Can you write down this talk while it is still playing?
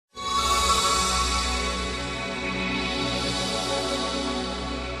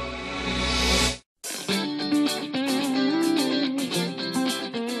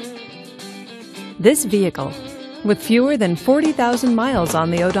This vehicle, with fewer than 40,000 miles on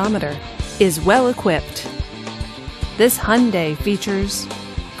the odometer, is well equipped. This Hyundai features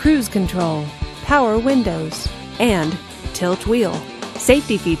cruise control, power windows, and tilt wheel.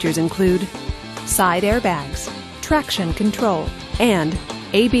 Safety features include side airbags, traction control, and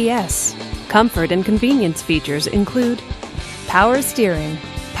ABS. Comfort and convenience features include power steering,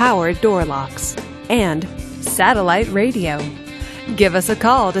 power door locks, and satellite radio. Give us a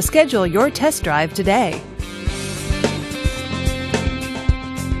call to schedule your test drive today.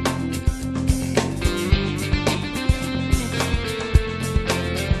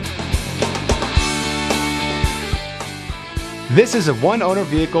 This is a one-owner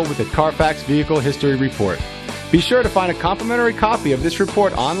vehicle with a Carfax Vehicle History Report. Be sure to find a complimentary copy of this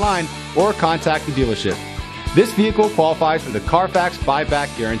report online or contact the dealership. This vehicle qualifies for the Carfax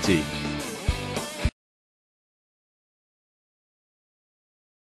Buyback Guarantee.